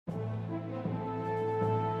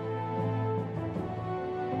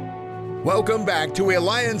Welcome back to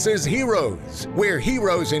Eliances Heroes, where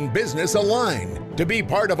heroes in business align. To be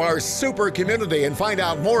part of our super community and find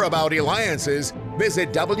out more about Eliances,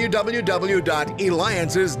 visit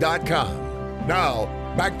www.Eliances.com. Now,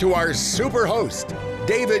 back to our super host,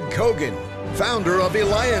 David Cogan, founder of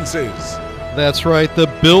Eliances. That's right, the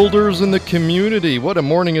builders in the community. What a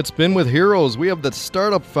morning it's been with heroes. We have the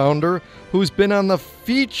startup founder who's been on the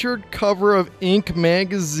featured cover of Inc.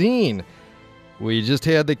 magazine. We just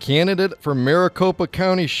had the candidate for Maricopa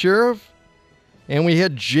County Sheriff, and we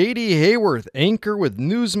had J.D. Hayworth, anchor with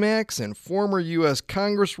Newsmax and former U.S.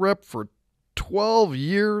 Congress rep for 12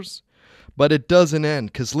 years. But it doesn't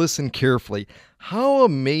end, because listen carefully. How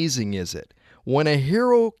amazing is it when a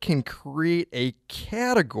hero can create a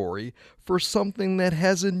category for something that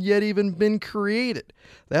hasn't yet even been created?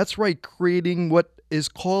 That's right, creating what is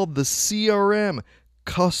called the CRM,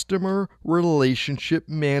 Customer Relationship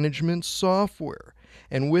Management Software.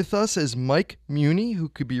 And with us is Mike Muhney, who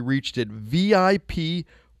could be reached at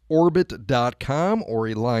VIPOrbit.com or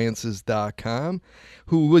Eliances.com,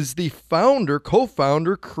 who was the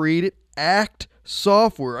co-founder, created ACT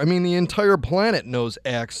software. I mean, the entire planet knows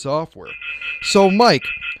ACT software. So, Mike,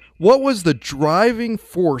 what was the driving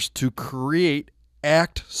force to create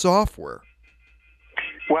ACT software?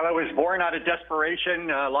 Well, it was born out of desperation,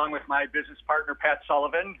 along with my business partner, Pat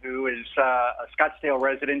Sullivan, who is a Scottsdale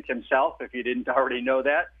resident himself, if you didn't already know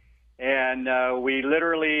that. And we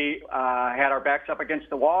literally had our backs up against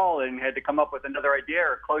the wall and had to come up with another idea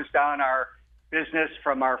or close down our business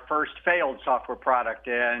from our first failed software product.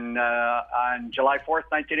 And on July 4th,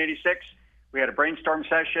 1986, we had a brainstorm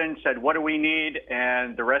session, said, what do we need?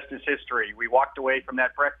 And the rest is history. We walked away from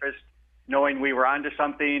that breakfast knowing we were onto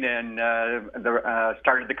something, and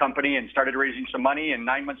started the company and started raising some money, and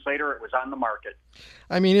 9 months later it was on the market.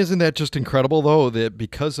 I mean, isn't that just incredible, though, that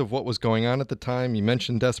because of what was going on at the time, you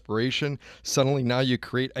mentioned desperation, suddenly now you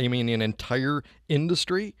create, an entire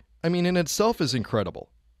industry? I mean, in itself is incredible.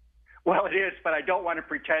 Well, it is, but I don't want to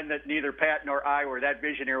pretend that neither Pat nor I were that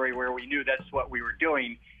visionary where we knew that's what we were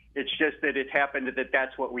doing. It's just that it happened that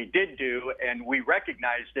that's what we did do, and we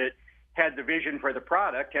recognized it, had the vision for the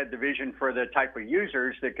product, had the vision for the type of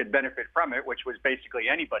users that could benefit from it, which was basically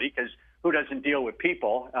anybody, because who doesn't deal with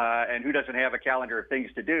people and who doesn't have a calendar of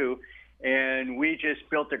things to do? And we just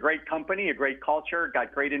built a great company, a great culture,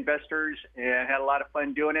 got great investors, and had a lot of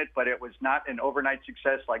fun doing it, but it was not an overnight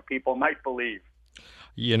success like people might believe.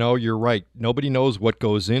 You know, you're right. Nobody knows what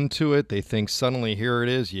goes into it. They think suddenly here it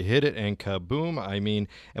is, you hit it, and kaboom.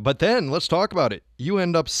 But then let's talk about it. You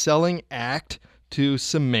end up selling ACT to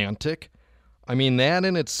Symantec. That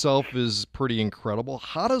in itself is pretty incredible.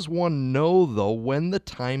 How does one know, though, when the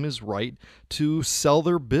time is right to sell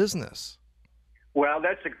their business? Well,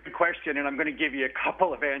 that's a good question, and I'm going to give you a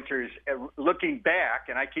couple of answers. Looking back,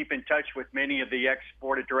 and I keep in touch with many of the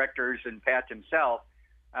ex-board of directors and Pat himself,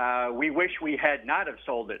 we wish we had not have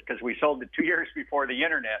sold it, because we sold it 2 years before the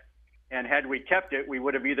internet. And had we kept it, we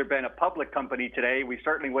would have either been a public company today, we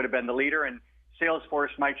certainly would have been the leader, and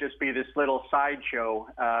Salesforce might just be this little sideshow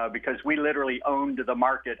because we literally owned the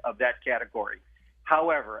market of that category.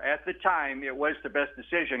 However, at the time, it was the best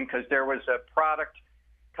decision because there was a product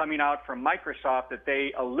coming out from Microsoft that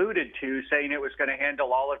they alluded to, saying it was going to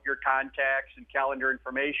handle all of your contacts and calendar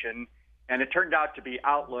information. And it turned out to be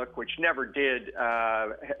Outlook, which never did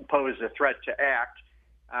pose a threat to ACT.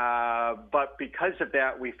 But because of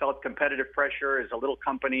that, we felt competitive pressure as a little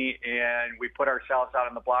company, and we put ourselves out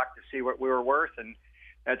on the block to see what we were worth. And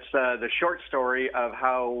that's the short story of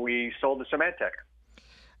how we sold to Symantec.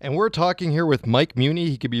 And we're talking here with Mike Muhney.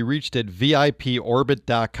 He can be reached at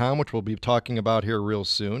VIPOrbit.com, which we'll be talking about here real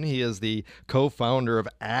soon. He is the co-founder of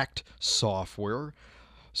ACT Software.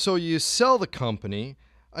 So you sell the company.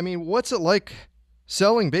 What's it like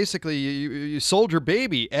selling? Basically, you sold your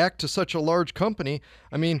baby, ACT, to such a large company.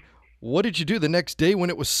 What did you do the next day when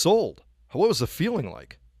it was sold? What was the feeling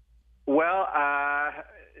like? Well,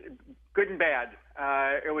 good and bad.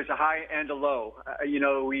 It was a high and a low.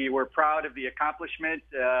 We were proud of the accomplishment,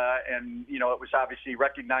 and, it was obviously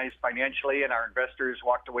recognized financially, and our investors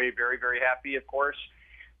walked away very, very happy, of course.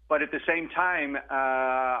 But at the same time,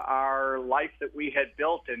 our life that we had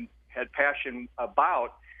built and had passion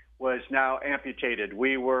about was now amputated.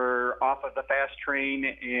 We were off of the fast train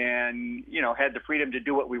and, had the freedom to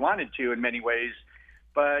do what we wanted to in many ways.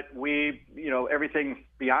 But we, everything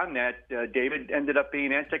beyond that, David, ended up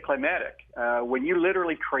being anticlimactic. When you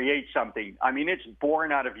literally create something, it's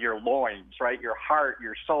born out of your loins, right? Your heart,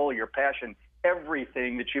 your soul, your passion,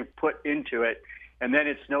 everything that you've put into it, and then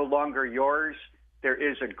it's no longer yours, there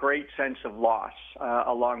is a great sense of loss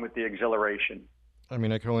along with the exhilaration. I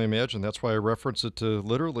mean, I can only imagine. That's why I reference it to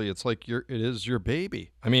literally. It's like it is your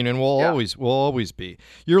baby. I mean, and we'll always be.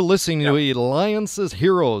 You're listening to Eliances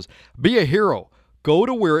Heroes. Be a hero. Go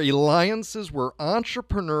to where Eliances, where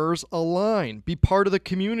entrepreneurs align. Be part of the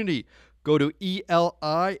community. Go to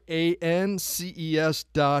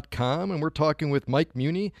Eliances.com, and we're talking with Mike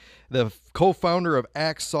Muhney, the co-founder of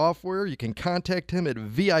Act Software. You can contact him at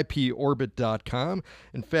VIPOrbit.com.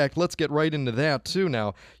 In fact, let's get right into that too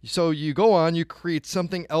now. So you go on, you create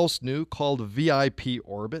something else new called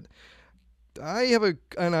VIPOrbit. I have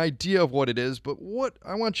an idea of what it is, but what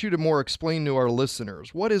I want you to more explain to our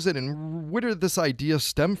listeners. What is it, and where did this idea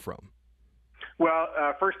stem from? Well,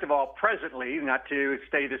 first of all, presently, not to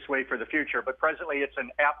stay this way for the future, but presently it's an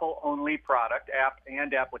Apple-only product, app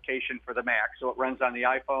and application for the Mac. So it runs on the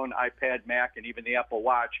iPhone, iPad, Mac, and even the Apple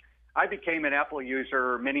Watch. I became an Apple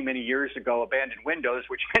user many, many years ago, abandoned Windows,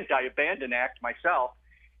 which meant I abandoned Act myself.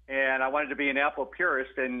 And I wanted to be an Apple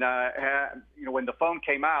purist. And, when the phone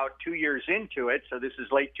came out 2 years into it, so this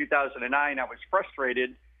is late 2009, I was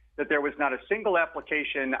frustrated that there was not a single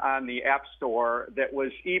application on the App Store that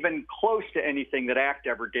was even close to anything that Act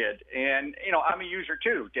ever did. And, I'm a user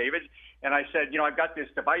too, David. And I said, I've got this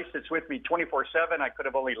device that's with me 24/7. I could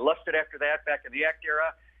have only left it after that back in the Act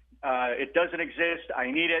era. It doesn't exist.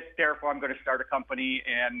 I need it. Therefore, I'm going to start a company.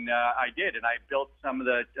 And I did. And I built some of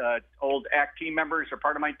the old Act team members are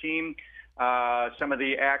part of my team. Some of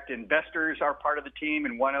the Act investors are part of the team,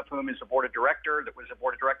 and one of whom is a board of director that was a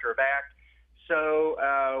board of director of Act. So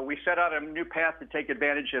we set out a new path to take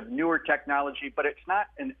advantage of newer technology, but it's not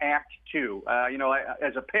an Act 2.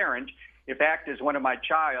 As a parent, if Act is one of my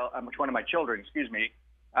children,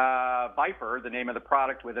 Vipor, the name of the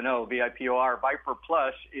product with an O, VIPOR, Vipor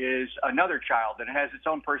Plus is another child, and it has its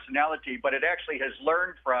own personality, but it actually has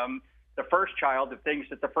learned from the first child the things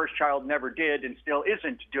that the first child never did and still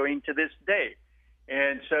isn't doing to this day.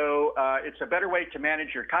 And so it's a better way to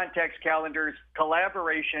manage your contacts, calendars,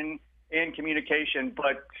 collaboration, and communication,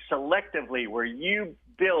 but selectively, where you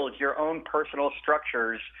build your own personal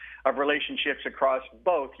structures of relationships across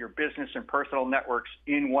both your business and personal networks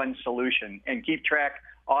in one solution, and keep track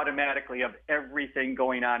automatically of everything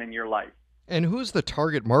going on in your life. And who's the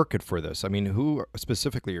target market for this? I mean, who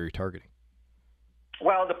specifically are you targeting?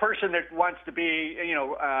 Well, the person that wants to be,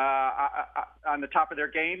 on the top of their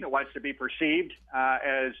game, that wants to be perceived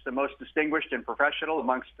as the most distinguished and professional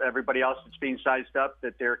amongst everybody else that's being sized up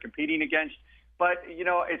that they're competing against. But,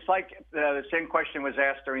 it's like the same question was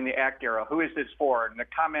asked during the Act era. Who is this for? And the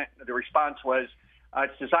response was,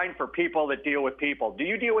 it's designed for people that deal with people. Do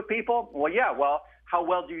you deal with people? Well, yeah. Well, how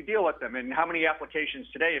well do you deal with them? And how many applications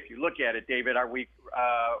today, if you look at it, David, are we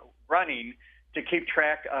running to keep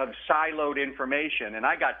track of siloed information? And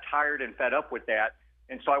I got tired and fed up with that.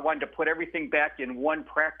 And so I wanted to put everything back in one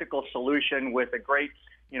practical solution with a great,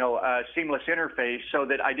 seamless interface, so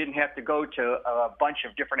that I didn't have to go to a bunch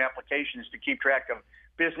of different applications to keep track of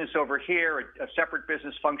business over here, a separate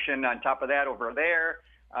business function on top of that over there,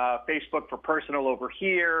 Facebook for personal over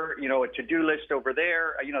here, a to-do list over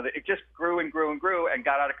there. It just grew and grew and grew and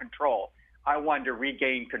got out of control. I wanted to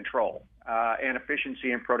regain control and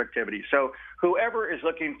efficiency and productivity. So whoever is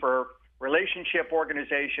looking for relationship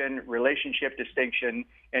organization, relationship distinction,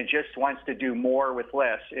 and just wants to do more with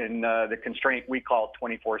less in the constraint we call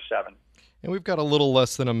 24/7. And we've got a little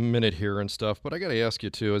less than a minute here and stuff, but I got to ask you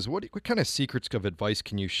too, is what kind of secrets of advice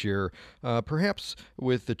can you share, perhaps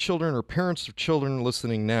with the children or parents of children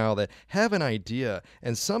listening now that have an idea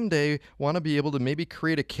and someday want to be able to maybe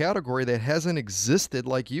create a category that hasn't existed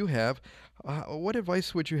like you have? What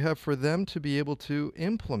advice would you have for them to be able to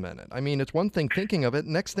implement it? I mean, it's one thing thinking of it,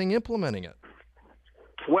 next thing implementing it.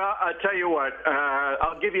 Well, I'll tell you what,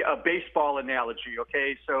 I'll give you a baseball analogy,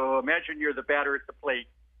 okay? So imagine you're the batter at the plate.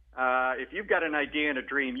 If you've got an idea and a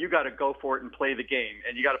dream, you got to go for it and play the game,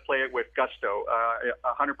 and you got to play it with gusto,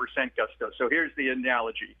 100% gusto. So here's the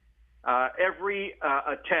analogy. Every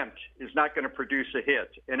attempt is not going to produce a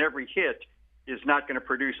hit, and every hit is not going to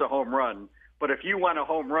produce a home run. But if you want a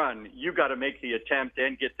home run, you got to make the attempt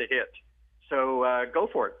and get the hit. So go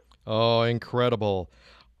for it. Oh, incredible.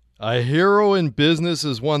 A hero in business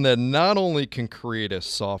is one that not only can create a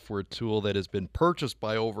software tool that has been purchased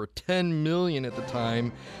by over 10 million at the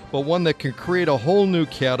time, but one that can create a whole new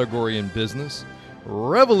category in business,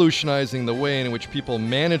 revolutionizing the way in which people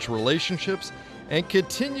manage relationships and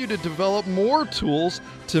continue to develop more tools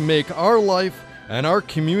to make our life and our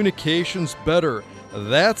communications better.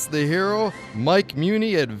 That's the hero, Mike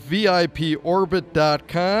Muhney at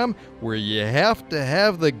VIPOrbit.com, where you have to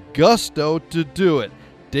have the gusto to do it.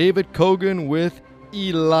 David Cogan with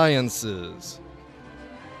Eliances.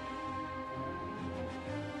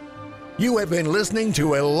 You have been listening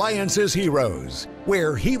to Eliances Heroes,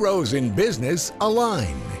 where heroes in business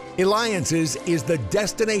align. Eliances is the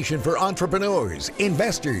destination for entrepreneurs,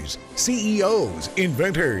 investors, CEOs,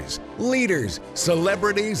 inventors, leaders,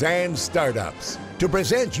 celebrities, and startups. To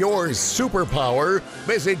present your superpower,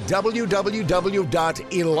 visit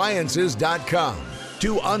www.Eliances.com.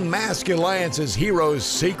 To unmask Eliances heroes'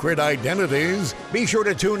 secret identities, be sure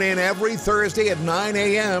to tune in every Thursday at 9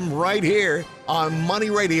 a.m. right here on Money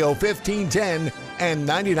Radio 1510 and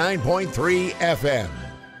 99.3 FM.